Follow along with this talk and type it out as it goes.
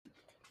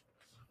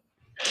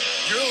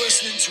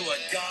to a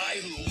guy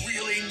who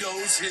really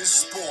knows his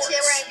sports. Yeah,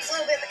 right. A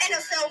little bit of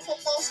NFL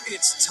football.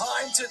 It's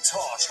time to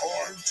talk.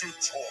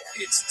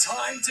 It's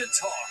time to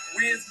talk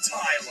with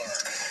Tyler.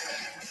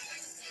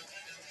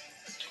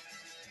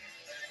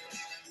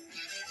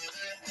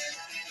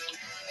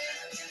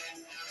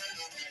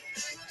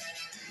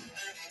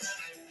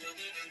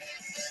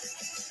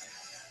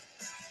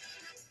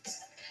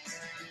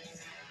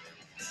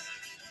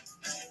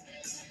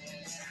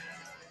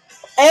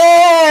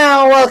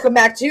 And welcome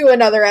back to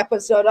another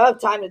episode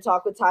of Time to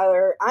Talk with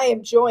Tyler. I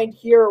am joined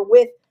here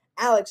with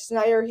Alex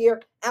Snyder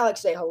here. Alex,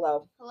 say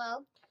hello. Hello.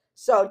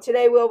 So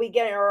today we'll be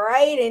getting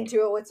right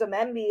into it with some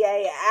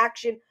NBA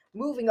action,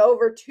 moving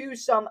over to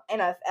some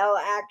NFL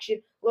action,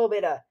 a little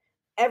bit of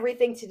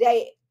everything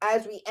today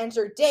as we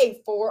enter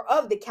day 4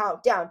 of the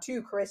countdown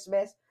to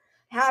Christmas.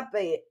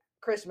 Happy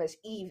Christmas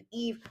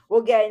Eve.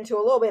 We'll get into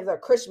a little bit of the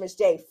Christmas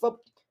Day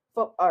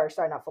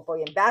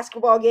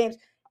basketball games,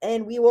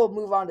 and we will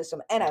move on to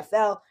some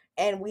NFL,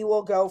 and we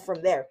will go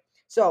from there.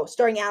 So,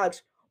 starting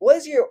Alex, what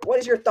is your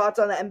thoughts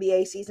on the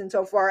NBA season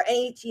so far?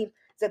 Any team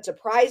that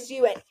surprised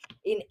you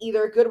in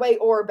either a good way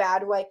or a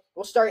bad way?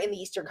 We'll start in the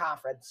Eastern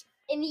Conference.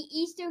 In the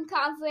Eastern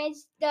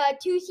Conference, the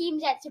two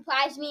teams that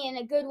surprised me in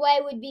a good way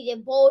would be the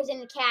Bulls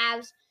and the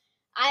Cavs.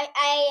 I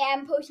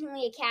am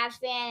personally a Cavs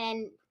fan,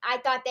 and I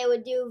thought they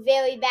would do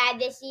very bad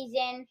this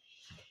season,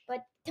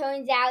 but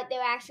turns out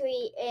they're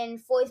actually in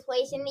 4th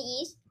place in the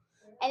East.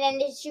 And then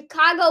the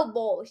Chicago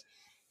Bulls.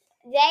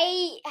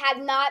 They have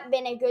not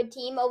been a good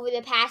team over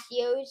the past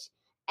years,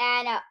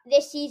 and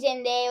this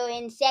season they are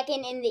in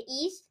 2nd in the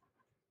East.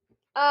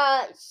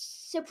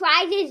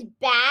 Surprises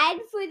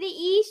bad for the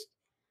East.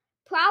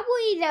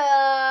 Probably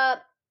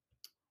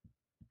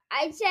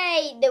I'd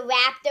say the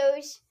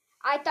Raptors.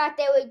 I thought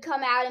they would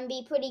come out and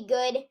be pretty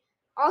good.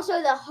 Also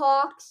the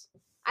Hawks.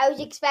 I was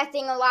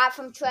expecting a lot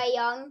from Trae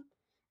Young.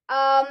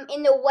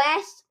 In the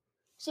West,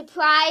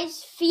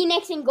 surprise,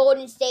 Phoenix and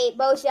Golden State.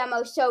 Both of them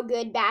are so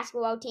good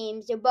basketball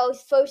teams. They're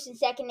both 1st and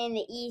 2nd in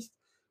the East.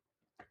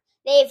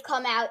 They've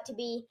come out to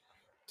be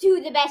 2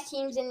 of the best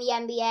teams in the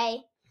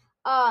NBA.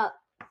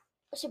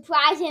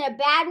 Surprise in a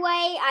bad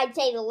way, I'd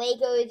say the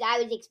Lakers. I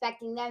was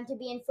expecting them to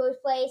be in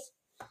 1st place.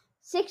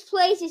 6th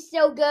place is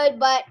still good,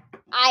 but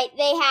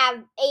they have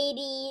AD,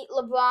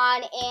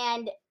 LeBron,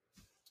 and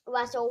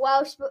Russell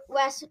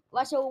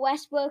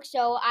Westbrook,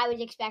 so I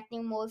was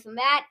expecting more from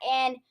that.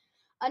 And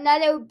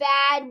another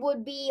bad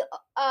would be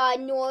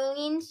New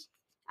Orleans.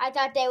 I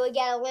thought they would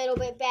get a little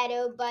bit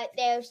better, but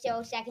they're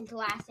still 2nd to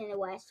last in the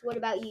West. What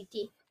about you,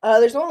 T?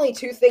 There's only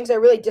 2 things I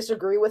really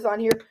disagree with on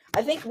here.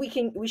 I think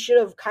we should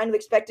have kind of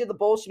expected the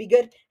Bulls to be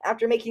good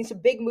after making some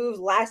big moves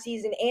last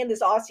season and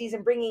this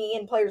offseason, bringing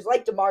in players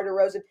like DeMar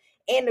DeRozan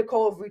and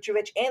Nikola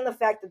Vucevic, and the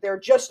fact that they're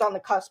just on the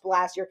cusp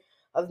last year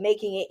of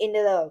making it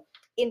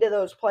into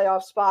those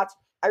playoff spots.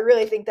 I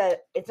really think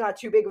that it's not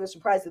too big of a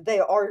surprise that they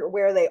are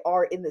where they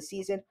are in the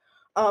season.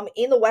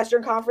 In the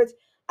Western Conference,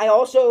 I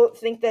also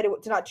think that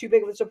it's not too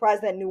big of a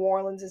surprise that New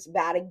Orleans is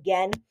bad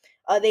again.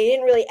 They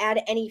didn't really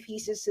add any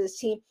pieces to this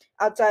team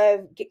outside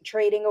of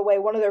trading away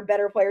one of their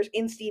better players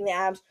in Steven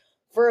Adams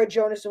for a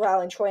Jonas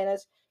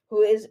Valanciunas,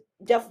 who is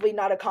definitely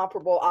not a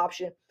comparable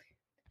option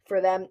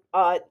for them.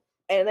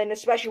 And then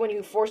especially when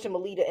you force him to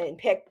lead and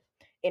pick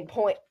in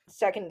point,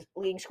 2nd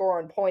leading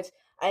scorer in points,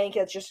 I think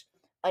that's just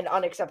an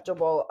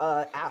unacceptable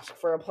ask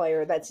for a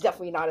player that's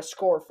definitely not a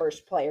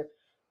score-first player.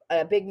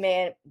 A big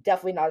man,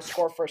 definitely not a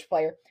score-first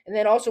player. And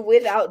then also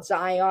without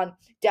Zion,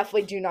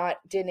 definitely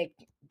didn't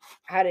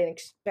had an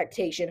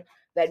expectation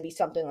that'd be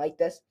something like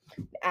this.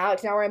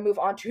 Alex, now we're going to move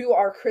on to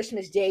our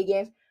Christmas Day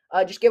games.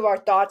 Just give our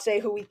thoughts,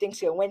 say who we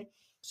think's going to win.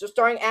 So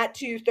starting at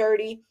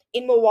 2:30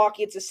 in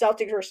Milwaukee, it's the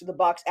Celtics versus the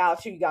Bucks.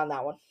 Alex, who you got on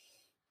that one?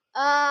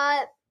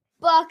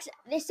 Bucks.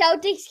 The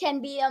Celtics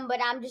can beat them, but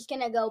I'm just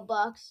going to go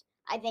Bucks.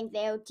 I think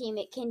their team,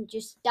 it can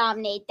just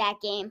dominate that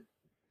game.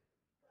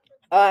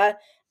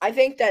 I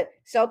think that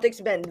Celtics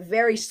have been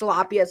very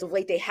sloppy as of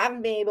late. They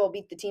haven't been able to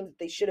beat the teams that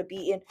they should have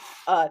beaten.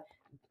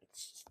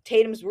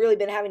 Tatum's really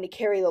been having to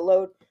carry the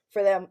load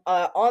for them.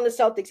 On the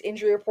Celtics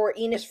injury report,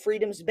 Enes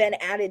Freedom's been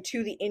added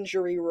to the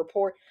injury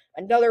report.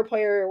 Another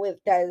player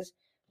that has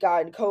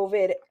gotten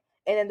COVID.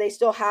 And then they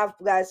still have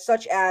guys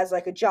such as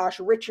like a Josh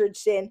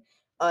Richardson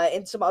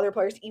and some other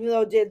players. Even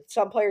though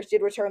some players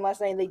did return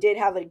last night, and they did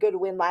have a good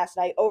win last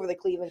night over the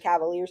Cleveland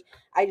Cavaliers,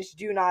 I just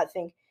do not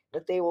think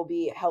that they will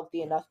be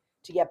healthy enough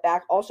to get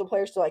back. Also,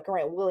 players like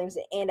Grant Williams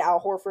and Al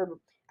Horford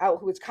out,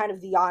 who is kind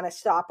of the honest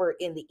stopper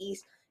in the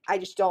East. I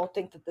just don't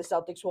think that the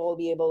Celtics will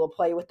be able to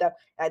play with them.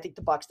 And I think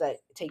the Bucks that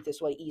take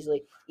this way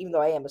easily, even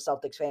though I am a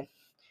Celtics fan.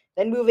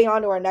 Then moving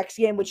on to our next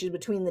game, which is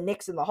between the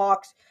Knicks and the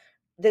Hawks.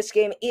 This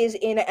game is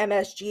in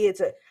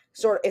MSG.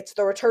 It's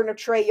the return of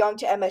Trae Young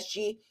to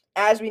MSG.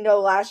 As we know,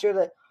 last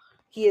year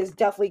he has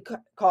definitely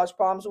caused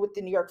problems with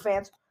the New York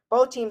fans.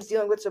 Both teams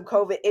dealing with some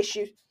COVID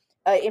issues.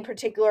 In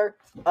particular,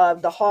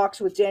 the Hawks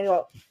with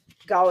Daniel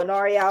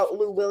Gallinari out,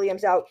 Lou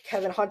Williams out,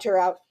 Kevin Hunter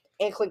out,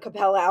 and Clint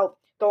Capella out.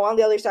 Though on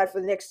the other side for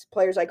the Knicks,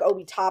 players like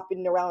Obi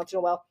Toppin, Nerlens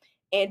Noel,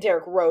 and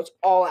Derrick Rose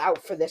all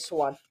out for this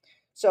one.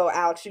 So,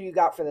 Alex, who you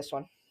got for this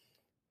one?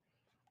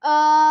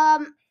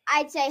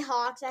 I'd say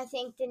Hawks. I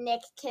think the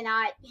Knicks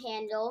cannot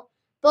handle.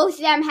 Both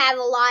of them have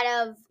a lot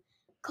of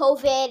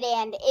COVID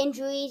and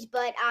injuries,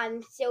 but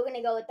I'm still going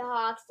to go with the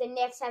Hawks. The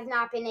Knicks have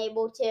not been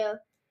able to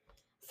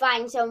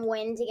find some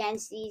wins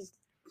against these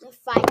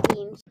fine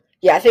teams.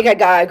 Yeah, I think I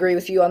gotta agree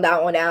with you on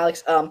that one,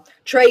 Alex.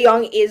 Trae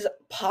Young is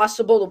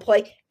possible to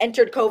play.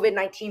 Entered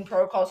COVID-19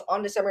 protocols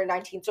on December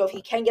 19th, so if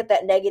he can get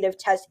that negative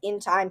test in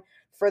time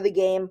for the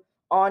game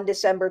on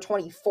December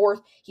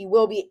 24th, he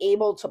will be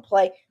able to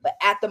play. But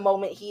at the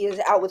moment, he is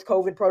out with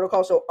COVID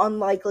protocol, so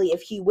unlikely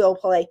if he will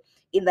play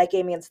in that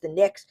game against the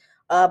Knicks.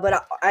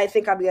 But I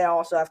think I'm gonna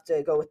also have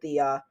to go with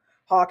the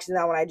Hawks in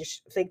that one. I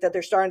just think that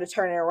they're starting to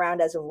turn it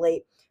around as of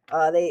late.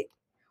 They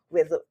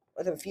with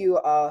a few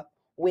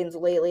wins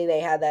lately. They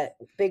had that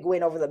big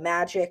win over the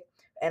Magic,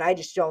 and I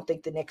just don't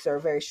think the Knicks are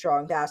a very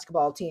strong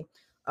basketball team.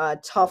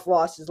 Tough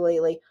losses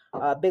lately.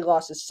 Big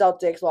losses.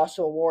 Celtics, lost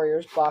to the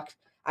Warriors, Bucks.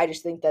 I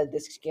just think that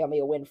this is going to be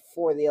a win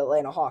for the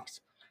Atlanta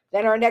Hawks.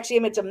 Then our next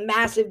game, it's a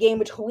massive game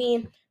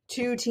between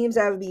two teams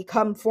that have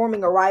become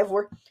forming a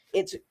rivalry.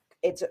 It's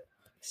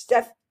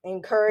Steph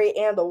and Curry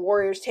and the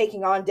Warriors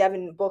taking on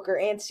Devin Booker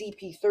and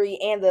CP3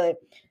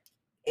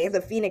 and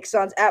the Phoenix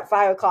Suns at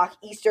 5 o'clock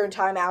Eastern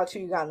time. Alex, who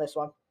you got on this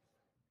one?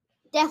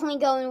 Definitely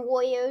going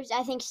Warriors.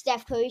 I think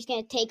Steph Curry's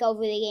going to take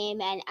over the game,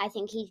 and I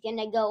think he's going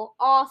to go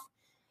off.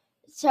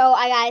 So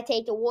I got to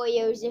take the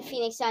Warriors. The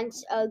Phoenix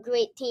Suns are a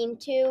great team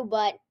too,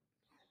 but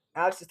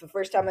Alex, it's the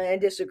first time I'm going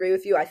to disagree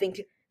with you. I think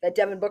that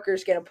Devin Booker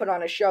is going to put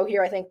on a show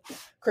here. I think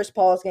Chris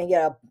Paul is going to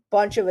get a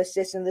bunch of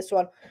assists in this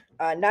one.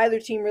 Neither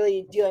team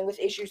really dealing with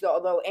issues,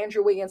 although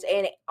Andrew Wiggins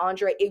and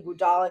Andre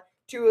Iguodala,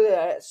 two of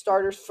the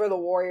starters for the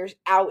Warriors,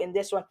 out in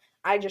this one.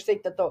 I just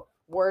think that the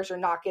Warriors are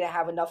not going to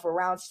have enough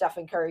around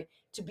Stephen Curry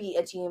to beat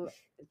a team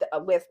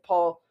with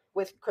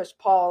Chris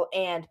Paul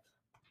and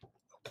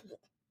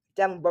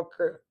Devin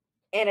Booker.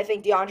 And I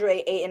think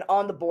DeAndre Ayton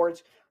on the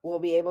boards will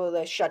be able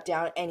to shut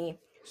down any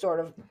sort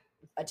of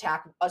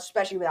attack,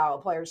 especially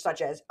without players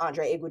such as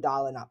Andre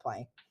Iguodala not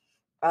playing.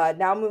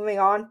 Now moving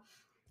on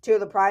to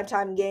the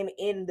primetime game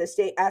in the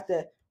state at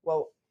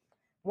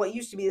what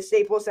used to be the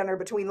Staples Center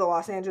between the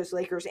Los Angeles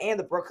Lakers and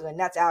the Brooklyn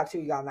Nets. Alex, who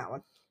you got on that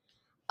one?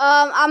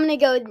 I'm gonna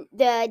go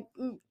the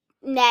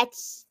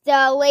Nets.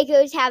 The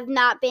Lakers have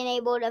not been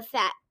able to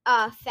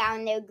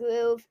found their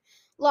groove.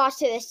 Lost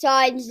to the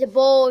Suns, the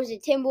Bulls, the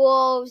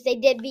Timberwolves. They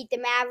did beat the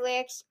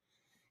Mavericks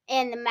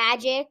and the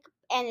Magic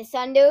and the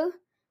Thunder,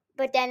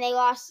 but then they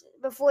lost.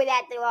 Before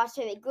that, they lost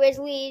to the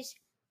Grizzlies.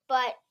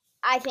 But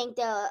I think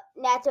the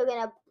Nets are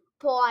gonna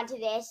pull onto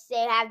this. They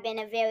have been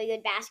a very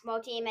good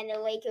basketball team, and the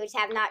Lakers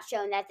have not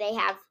shown that they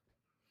have.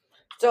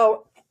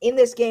 So in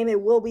this game,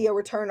 it will be a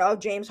return of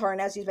James Harden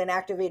as he's been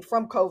activated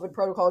from COVID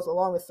protocols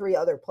along with 3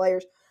 other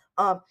players.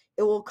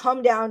 It will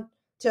come down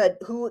to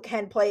who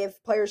can play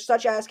if players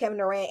such as Kevin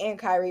Durant and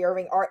Kyrie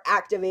Irving are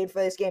activated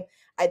for this game.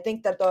 I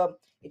think that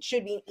it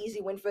should be an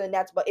easy win for the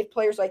Nets, but if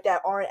players like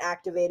that aren't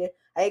activated,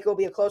 I think it'll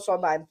be a close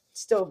one, but I'm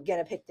still going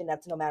to pick the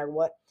Nets no matter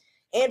what.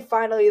 And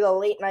finally, the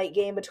late night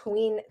game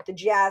between the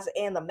Jazz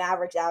and the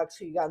Mavericks. Alex,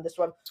 who you got on this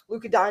one?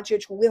 Luka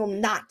Doncic will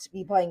not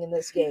be playing in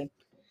this game.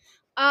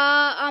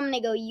 I'm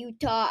gonna go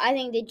Utah. I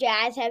think the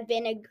Jazz have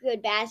been a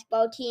good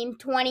basketball team,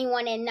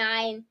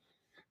 21-9,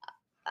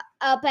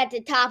 up at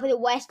the top of the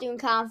Western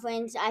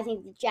Conference. I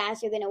think the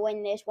Jazz are gonna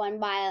win this one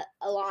by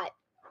a lot.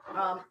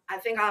 I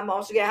think I'm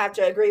also gonna have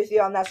to agree with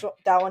you on that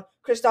one.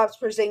 Kristaps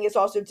Porzingis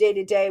also day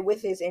to day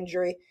with his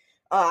injury.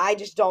 I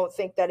just don't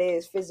think that it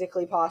is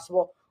physically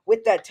possible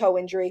with that toe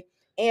injury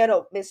and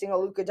missing a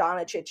Luka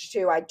Doncic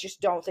too. I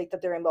just don't think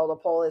that they're able to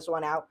pull this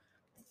one out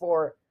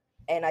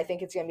and I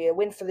think it's going to be a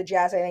win for the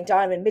Jazz. I think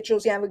Donovan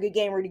Mitchell's going to have a good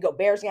game. Rudy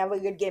Gobert's going to have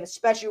a good game,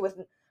 especially with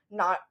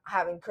not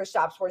having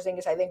Kristaps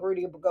Porzingis. I think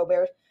Rudy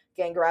Gobert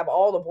can grab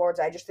all the boards.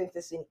 I just think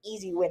this is an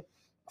easy win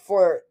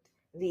for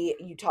the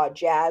Utah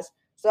Jazz.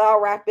 So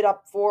I'll wrap it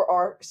up for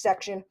our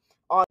section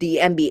on the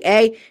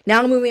NBA.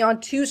 Now moving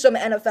on to some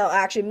NFL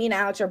action. Me and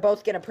Alex are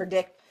both going to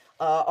predict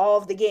all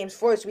of the games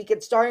for this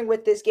weekend, starting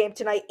with this game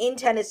tonight in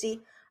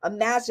Tennessee. A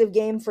massive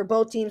game for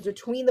both teams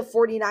between the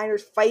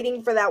 49ers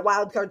fighting for that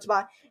wild card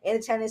spot and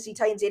the Tennessee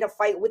Titans in a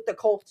fight with the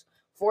Colts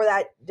for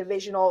that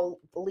divisional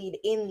lead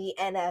in the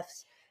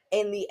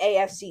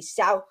AFC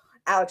South.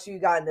 Alex, who you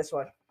got in this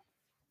one?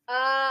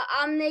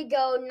 I'm going to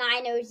go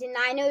Niners. The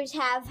Niners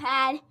have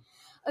had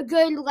a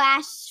good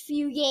last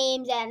few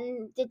games,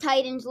 and the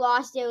Titans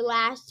lost their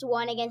last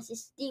one against the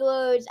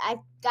Steelers. I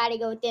got to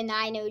go with the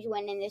Niners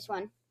winning this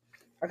one.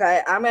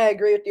 Okay, I'm going to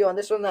agree with you on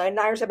this one. The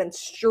Niners have been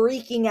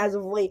streaking as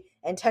of late,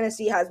 and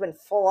Tennessee has been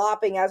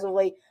flopping as of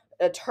late.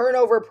 A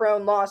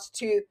turnover-prone loss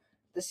to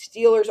the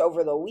Steelers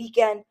over the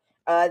weekend.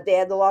 They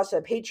had the loss to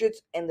the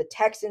Patriots and the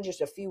Texans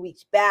just a few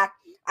weeks back.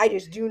 I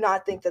just do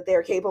not think that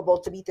they're capable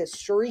to beat this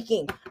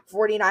streaking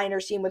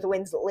 49ers team with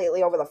wins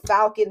lately over the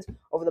Falcons,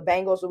 over the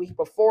Bengals the week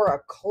before, a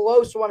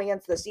close one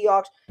against the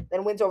Seahawks,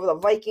 then wins over the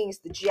Vikings,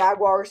 the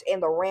Jaguars,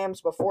 and the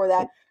Rams before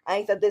that. I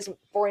think that this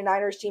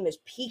 49ers team is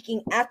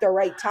peaking at the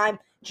right time.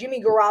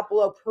 Jimmy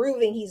Garoppolo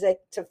proving he's a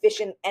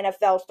sufficient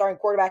NFL starting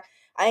quarterback.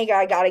 I think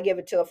I got to give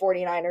it to the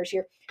 49ers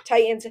here.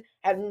 Titans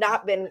have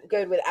not been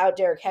good without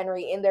Derrick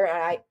Henry in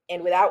there,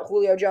 and without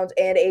Julio Jones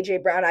and A.J.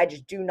 Brown. I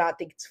just do not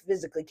think it's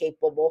physically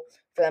capable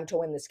for them to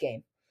win this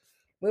game.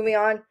 Moving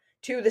on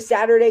to the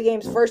Saturday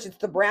games. First, it's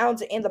the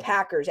Browns and the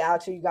Packers.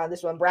 Alex, who you got on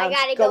this one? Browns I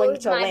gotta going go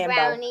with to my Lambeau.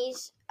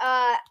 Brownies.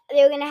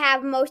 They're gonna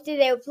have most of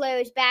their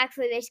players back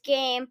for this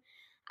game.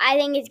 I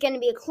think it's gonna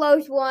be a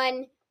close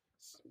one,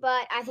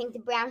 but I think the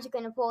Browns are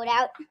gonna pull it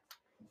out.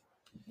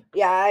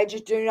 Yeah, I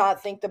just do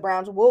not think the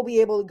Browns will be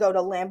able to go to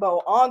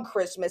Lambeau on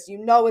Christmas. You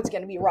know it's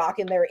going to be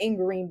rocking there in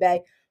Green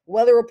Bay.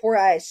 Weather report,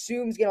 I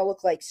assume, is going to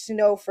look like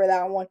snow for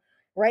that one.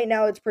 Right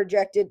now, it's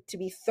projected to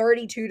be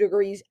 32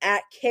 degrees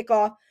at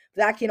kickoff.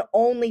 That can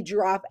only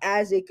drop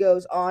as it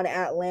goes on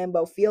at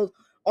Lambeau Field.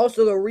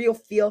 Also, the real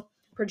field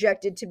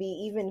projected to be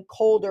even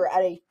colder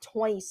at a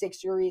 26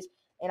 degrees.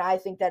 And I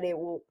think that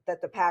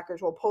the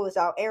Packers will pull this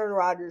out. Aaron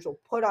Rodgers will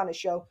put on a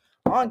show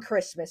on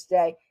Christmas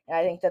Day, and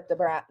I think that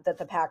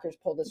the Packers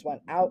pull this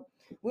one out.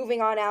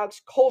 Moving on, Alex,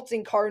 Colts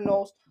and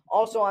Cardinals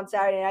also on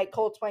Saturday night.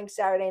 Colts playing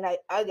Saturday night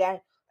again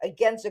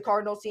against the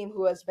Cardinals team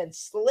who has been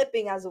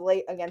slipping as of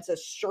late against a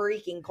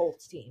streaking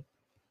Colts team.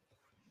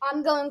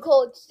 I'm going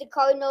Colts. The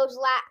Cardinals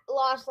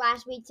lost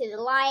last week to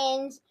the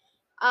Lions.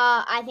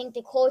 I think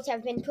the Colts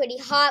have been pretty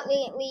hot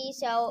lately,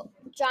 so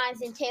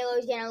Jonathan Taylor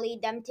is going to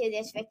lead them to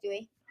this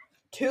victory.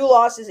 2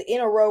 losses in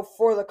a row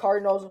for the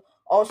Cardinals.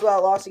 Also that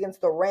loss against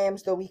the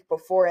Rams the week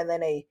before, and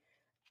then a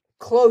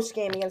close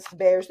game against the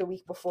Bears the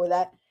week before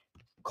that.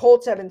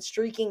 Colts have been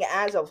streaking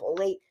as of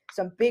late.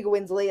 Some big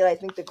wins lately. I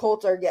think the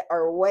Colts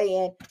are way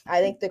in. I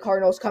think the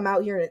Cardinals come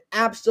out here and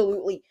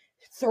absolutely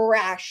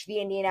thrash the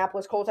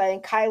Indianapolis Colts. I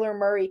think Kyler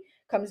Murray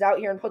comes out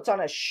here and puts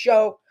on a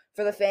show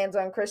for the fans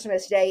on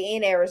Christmas Day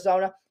in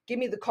Arizona. Give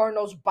me the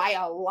Cardinals by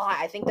a lot.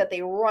 I think that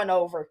they run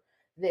over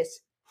this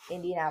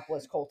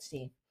Indianapolis Colts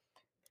team.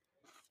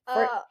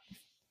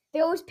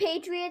 Bills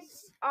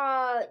Patriots.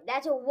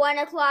 That's a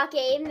 1:00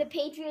 game. The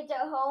Patriots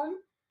are home.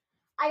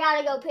 I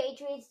gotta go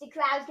Patriots. The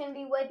crowd's gonna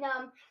be with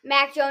them.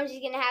 Mac Jones is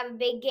gonna have a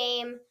big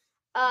game.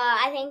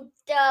 I think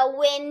the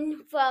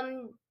win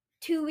from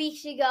 2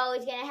 weeks ago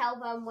is gonna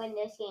help them win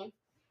this game.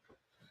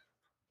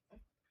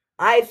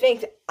 I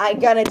think I'm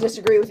gonna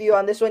disagree with you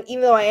on this one,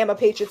 even though I am a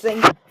Patriots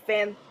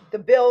fan. The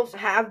Bills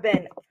have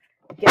been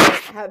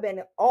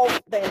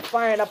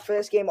firing up for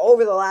this game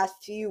over the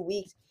last few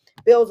weeks.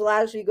 Bills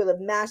last week with a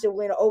massive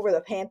win over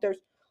the Panthers,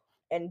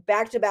 and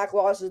back-to-back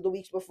losses the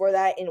weeks before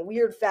that in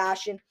weird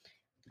fashion.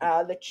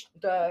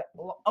 The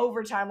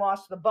overtime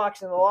loss to the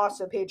Bucs and the loss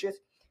to the Patriots.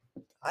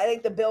 I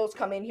think the Bills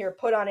come in here,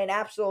 put on an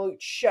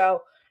absolute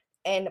show,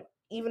 and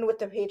even with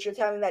the Patriots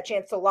having that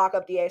chance to lock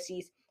up the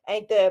AFCs, I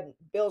think the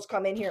Bills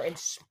come in here and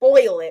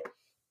spoil it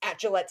at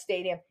Gillette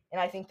Stadium,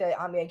 and I think that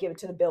I'm going to give it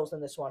to the Bills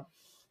in this one.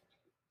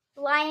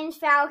 Lions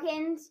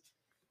Falcons.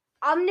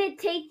 I'm going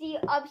to take the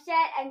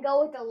upset and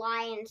go with the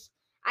Lions.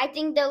 I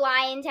think the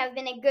Lions have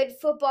been a good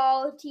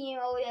football team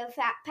over the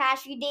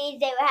past few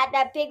days. They had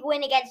that big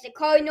win against the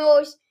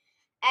Cardinals,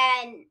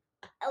 and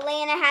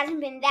Atlanta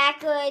hasn't been that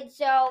good,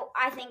 so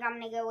I think I'm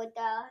going to go with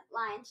the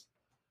Lions.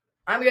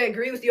 I'm going to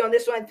agree with you on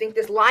this one. I think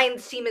this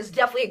Lions team is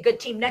definitely a good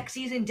team next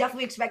season.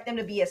 Definitely expect them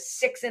to be a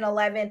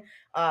 6-11,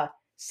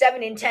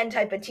 7-10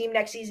 type of team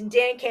next season.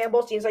 Dan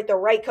Campbell seems like the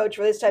right coach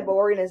for this type of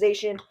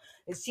organization.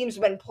 His team's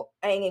been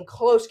playing in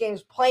close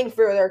games, playing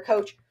for their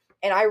coach,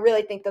 and I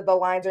really think that the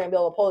Lions are going to be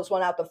able to pull this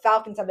one out. The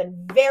Falcons have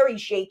been very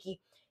shaky,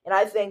 and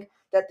I think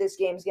that this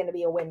game is going to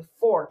be a win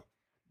for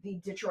the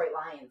Detroit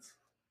Lions.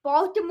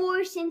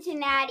 Baltimore,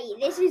 Cincinnati.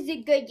 This is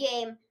a good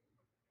game.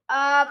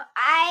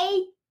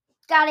 I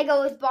gotta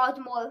go with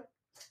Baltimore.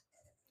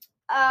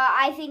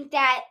 I think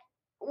that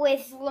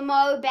with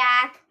Lamar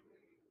back,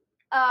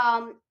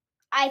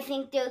 I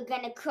think they're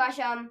gonna crush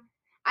them.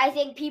 I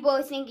think people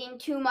are thinking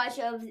too much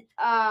of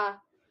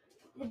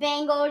the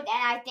Bengals, and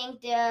I think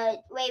the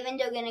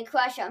Ravens are gonna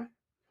crush them.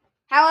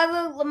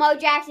 However, Lamar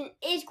Jackson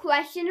is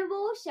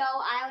questionable, so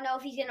I don't know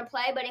if he's going to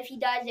play, but if he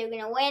does, they're going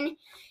to win.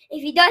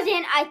 If he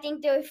doesn't, I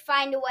think they'll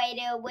find a way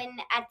to win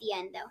at the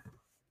end, though.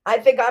 I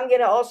think I'm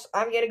going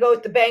to go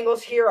with the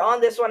Bengals here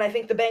on this one. I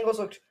think the Bengals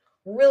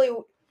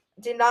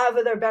did not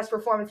have their best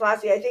performance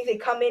last week. I think they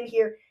come in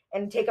here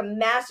and take a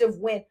massive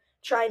win,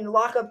 try and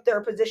lock up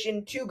their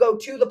position to go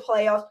to the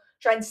playoffs,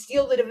 try and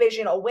steal the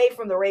division away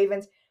from the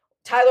Ravens.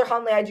 Tyler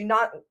Huntley, I do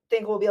not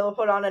think will be able to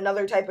put on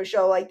another type of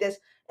show like this.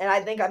 And I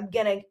think I'm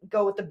going to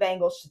go with the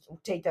Bengals to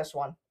take this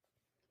one.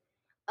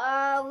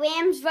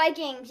 Rams,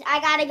 Vikings. I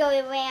got to go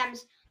with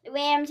Rams. The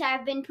Rams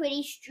have been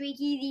pretty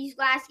streaky these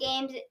last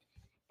games,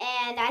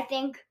 and I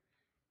think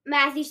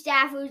Matthew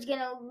Stafford is going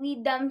to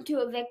lead them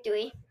to a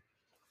victory.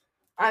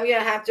 I'm going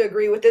to have to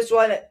agree with this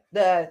one.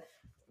 The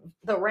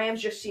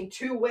Rams just seem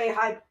way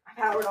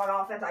high-powered on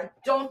offense. I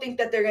don't think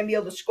that they're going to be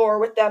able to score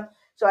with them,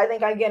 so I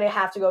think I'm going to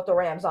have to go with the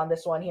Rams on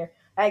this one here.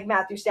 I think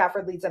Matthew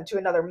Stafford leads them to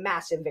another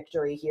massive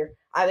victory here.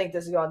 I think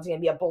this is going to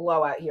be a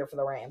blowout here for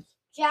the Rams.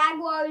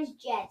 Jaguars,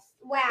 Jets.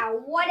 Wow,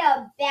 what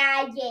a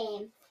bad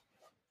game.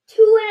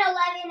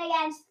 2-11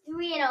 against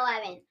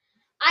 3-11.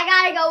 I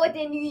gotta go with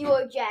the New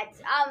York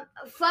Jets.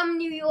 From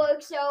New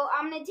York, so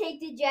I'm gonna take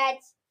the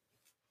Jets.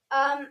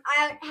 I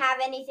don't have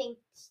anything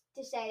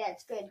to say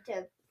that's good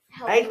to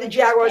help. I think the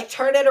Jaguars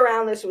turn it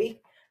around this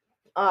week.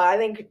 I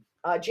think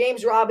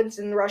James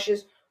Robinson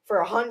rushes for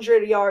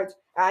 100 yards.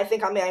 I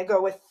think I'm going to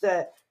go with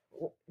the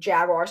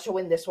Jaguars to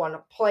win this one.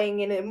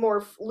 Playing in a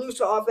more loose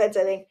offense,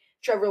 I think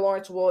Trevor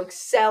Lawrence will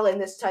excel in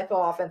this type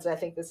of offense, and I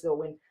think this will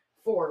win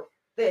for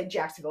the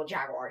Jacksonville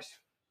Jaguars.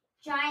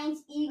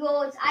 Giants,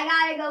 Eagles. I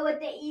gotta go with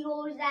the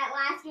Eagles. That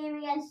last game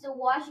against the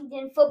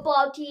Washington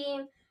football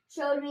team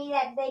showed me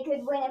that they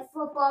could win a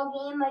football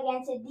game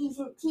against a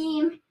decent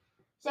team.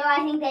 So I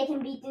think they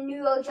can beat the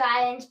New York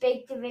Giants,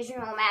 big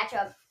divisional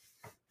matchup.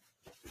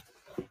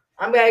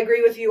 I'm going to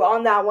agree with you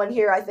on that one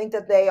here. I think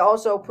that they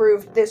also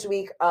proved this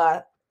week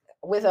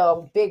with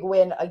a big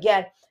win.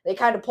 Again, they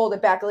kind of pulled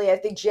it back late. I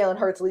think Jalen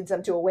Hurts leads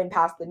them to a win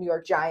past the New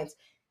York Giants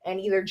and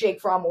either Jake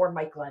Fromm or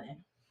Mike Glennon.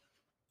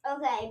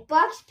 Okay,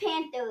 Bucks,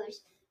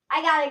 Panthers.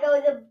 I gotta go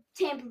with the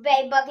Tampa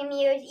Bay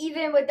Buccaneers.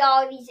 Even with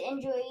all these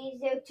injuries,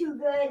 they're too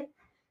good.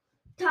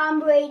 Tom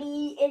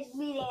Brady is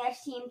leading his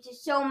team to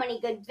so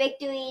many good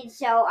victories,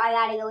 so I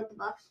gotta go with the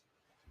Bucks.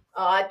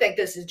 I think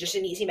this is just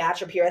an easy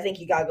matchup here. I think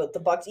you gotta go with the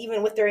Bucks.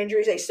 Even with their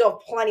injuries, they still have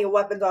plenty of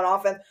weapons on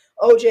offense.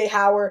 O.J.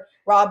 Howard,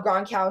 Rob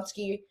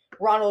Gronkowski,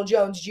 Ronald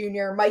Jones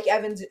Jr., Mike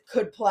Evans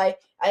could play.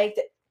 I think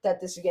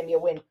that this is gonna be a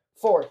win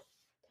for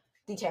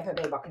the Tampa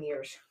Bay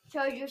Buccaneers.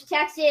 Chargers,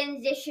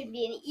 Texans. This should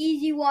be an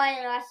easy one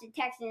unless the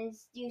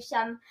Texans do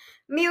some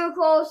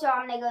miracle. So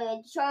I'm going to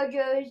go to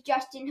Chargers.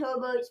 Justin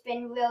Herbert's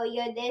been really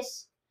good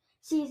this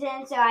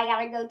season, so I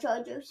got to go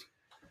Chargers.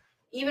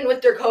 Even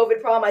with their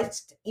COVID problem,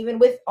 even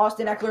with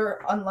Austin Eckler,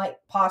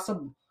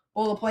 possible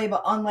to play,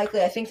 but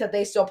unlikely, I think that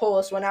they still pull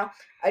this one out.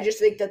 I just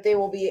think that they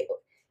will be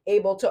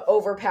able to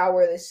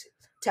overpower this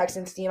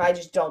Texans team. I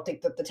just don't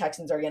think that the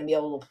Texans are going to be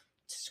able to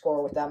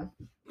score with them.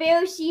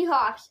 Bears,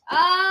 Seahawks.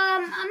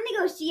 I'm gonna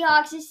go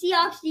Seahawks. The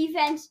Seahawks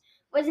defense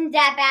wasn't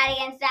that bad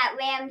against that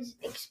Rams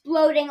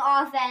exploding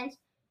offense,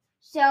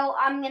 so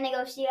I'm gonna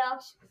go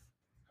Seahawks.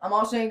 I'm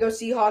also gonna go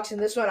Seahawks in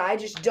this one. I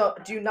just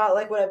do not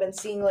like what I've been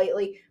seeing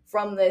lately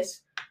from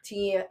this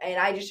team,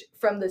 and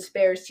from this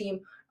Bears team.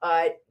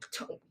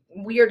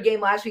 Weird game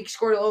last week.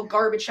 Scored a little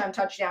garbage time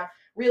touchdown.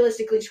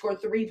 Realistically,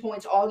 scored 3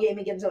 points all game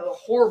against a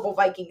horrible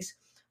Vikings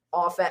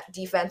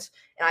defense,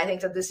 and I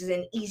think that this is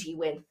an easy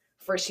win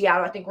for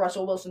Seattle. I think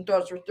Russell Wilson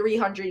throws for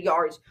 300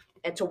 yards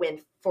and to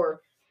win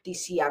for the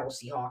Seattle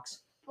Seahawks.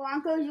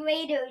 Broncos,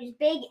 Raiders,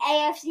 big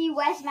AFC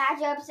West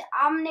matchups.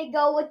 I'm going to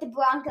go with the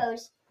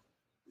Broncos.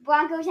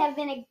 Broncos have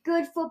been a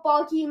good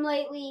football team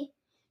lately,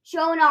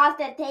 showing off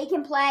that they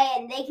can play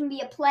and they can be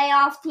a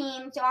playoff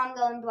team, so I'm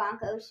going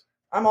Broncos.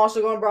 I'm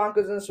also going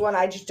Broncos in this one.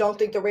 I just don't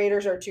think the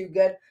Raiders are too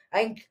good. I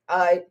think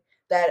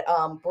that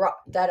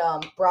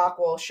Brock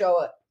will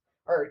show up,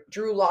 or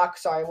Drew Lock,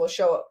 will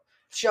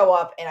show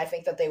up, and I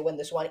think that they win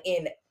this one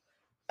in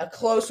a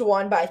close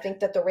one, but I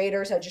think that the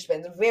Raiders have just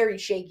been very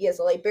shaky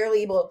as of late,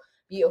 barely able to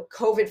be a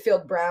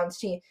COVID-filled Browns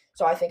team,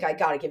 so I think I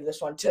got to give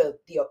this one to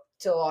the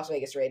Las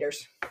Vegas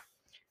Raiders.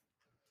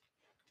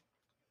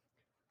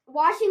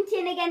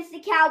 Washington against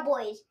the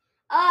Cowboys.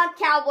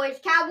 Cowboys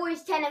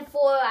 10-4.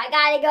 I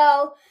got to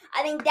go.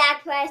 I think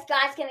Dak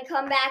Prescott's going to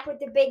come back with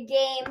the big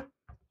game,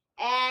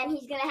 and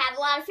he's going to have a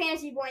lot of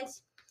fantasy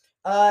points.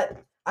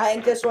 I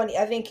think this one,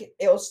 it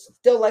will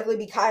still likely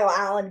be Kyle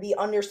Allen to be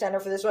under center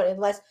for this one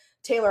unless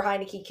Taylor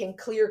Heineke can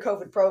clear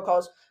COVID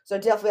protocols. So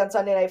definitely on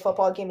Sunday Night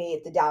Football, give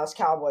me the Dallas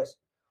Cowboys.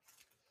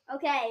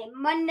 Okay,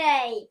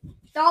 Monday,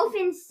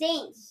 Dolphins,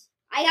 Saints.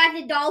 I got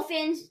the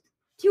Dolphins.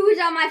 Tua is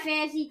on my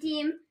fantasy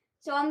team,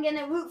 so I'm going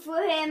to root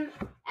for him.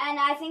 And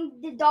I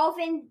think the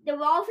Dolphins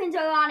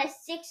are on a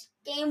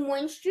 6-game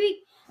win streak,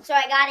 so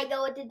I got to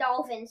go with the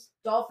Dolphins.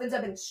 Dolphins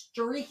have been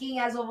streaking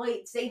as of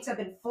late. Saints have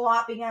been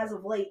flopping as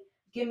of late.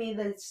 Give me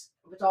the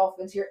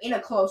Dolphins here in a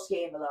close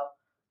game, though.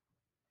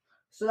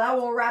 So that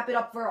will wrap it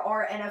up for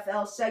our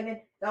NFL segment.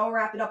 That will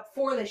wrap it up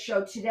for this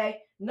show today.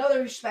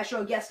 Another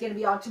special guest going to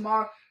be on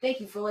tomorrow. Thank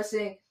you for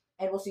listening,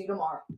 and we'll see you tomorrow.